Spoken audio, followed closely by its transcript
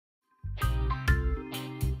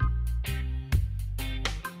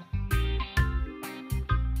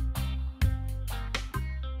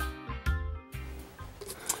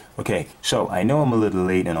Okay, so I know I'm a little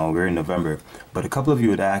late and all, we're in November, but a couple of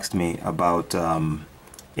you had asked me about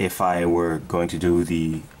if I were going to do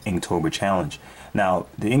the Inktober challenge. Now,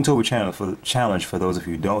 the Inktober challenge, for those of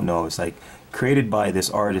you who don't know, is like created by this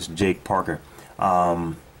artist Jake Parker,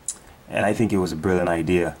 and I think it was a brilliant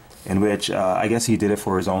idea. In which I guess he did it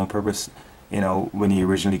for his own purpose, when he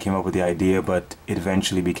originally came up with the idea, but it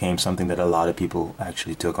eventually became something that a lot of people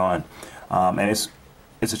actually took on, and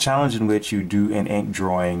it's a challenge in which you do an ink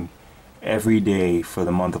drawing every day for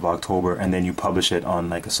the month of October, and then you publish it on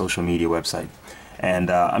like a social media website.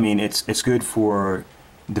 And I mean, it's good for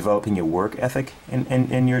developing your work ethic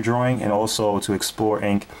in your drawing, and also to explore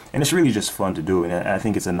ink. And it's really just fun to do. And I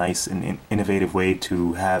think it's a nice and innovative way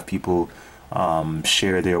to have people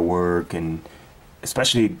share their work, and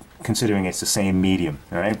especially considering it's the same medium.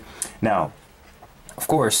 All right. Now, of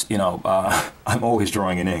course, I'm always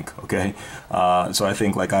drawing in ink, okay? So I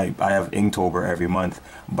think like I have Inktober every month,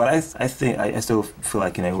 but I still feel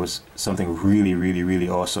like it was something really, really, really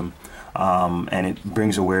awesome, and it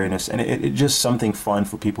brings awareness, and it's just something fun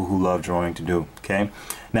for people who love drawing to do, okay?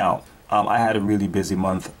 Now, I had a really busy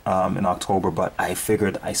month in October, but I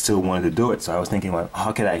figured I still wanted to do it, so I was thinking, like,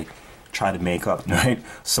 how could I try to make up, right?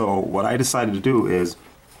 So what I decided to do is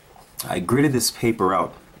I gridded this paper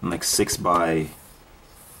out in like 6 by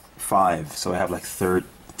 5, so I have like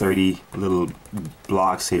 30 little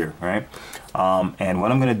blocks here, right? And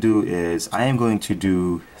what I'm going to do is I am going to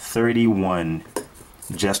do 31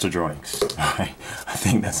 gesture drawings. Right? I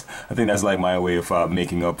think that's like my way of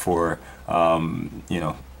making up for all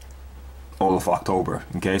of October.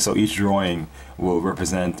 Okay, so each drawing will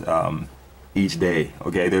represent each day.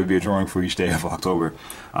 Okay, there will be a drawing for each day of October.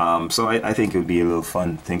 So I think it would be a little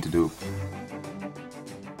fun thing to do.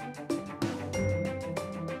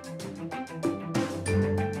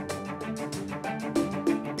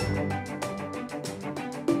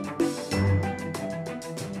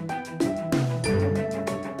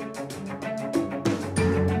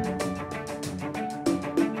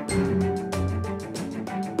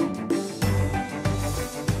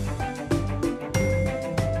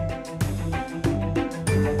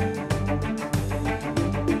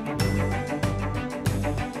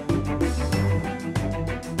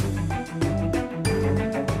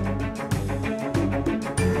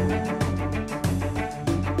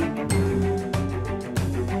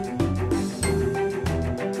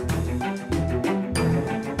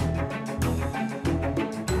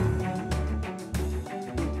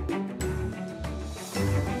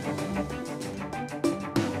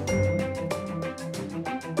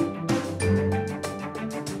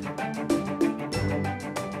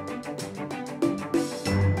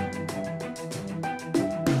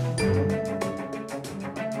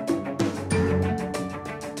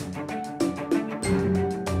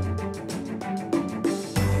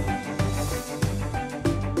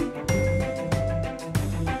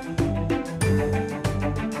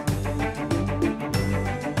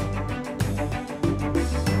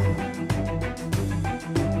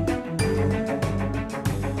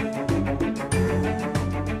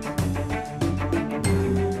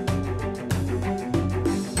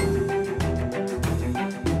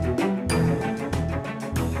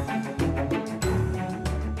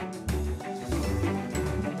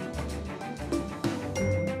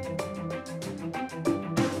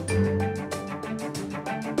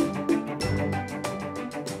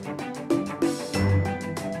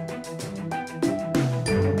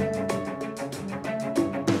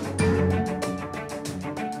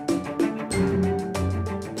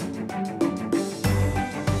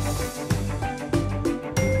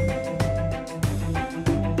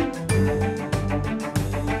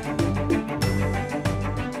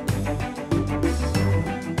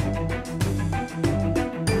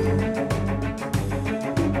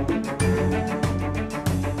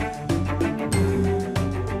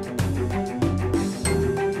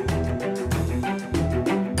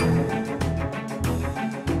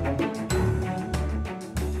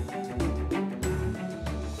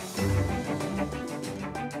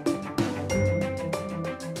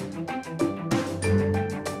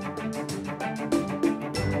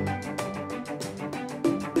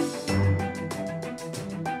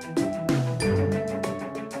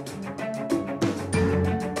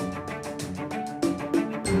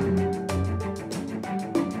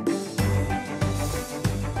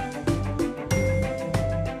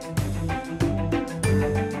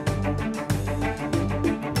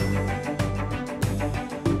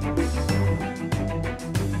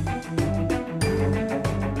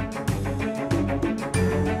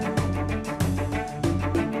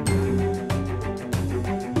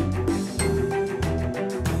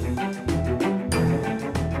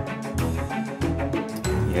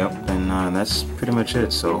 that's pretty much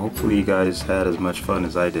it. So hopefully you guys had as much fun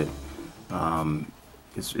as I did.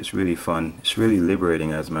 It's really fun. It's really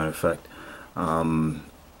liberating, as a matter of fact. I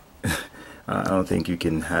don't think you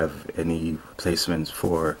can have any replacements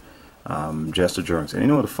for gesture drawings. And you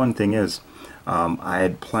know what the fun thing is? I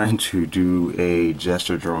had planned to do a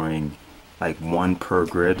gesture drawing, like one per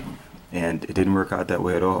grid, and it didn't work out that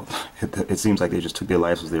way at all. It seems like they just took their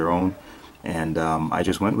lives as their own, and I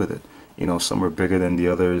just went with it. You know, some were bigger than the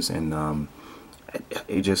others, and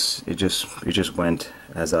it just went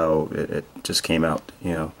as how it just came out.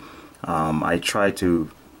 You know, I tried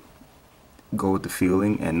to go with the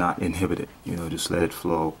feeling and not inhibit it. You know, just let it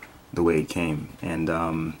flow the way it came, and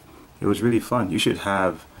it was really fun. You should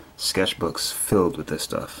have sketchbooks filled with this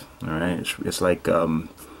stuff. All right, it's like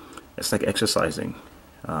exercising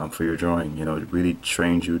for your drawing. You know, it really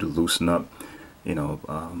trains you to loosen up. You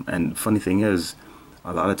know, and funny thing is,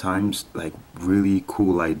 a lot of times, like, really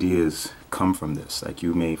cool ideas come from this. Like,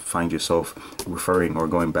 you may find yourself referring or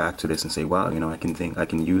going back to this and say, wow, you know, I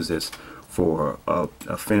can use this for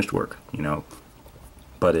a finished work, you know.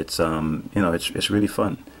 But it's you know, it's really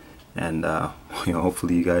fun, and you know,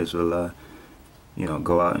 hopefully you guys will you know,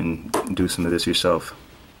 go out and do some of this yourself.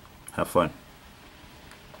 Have fun.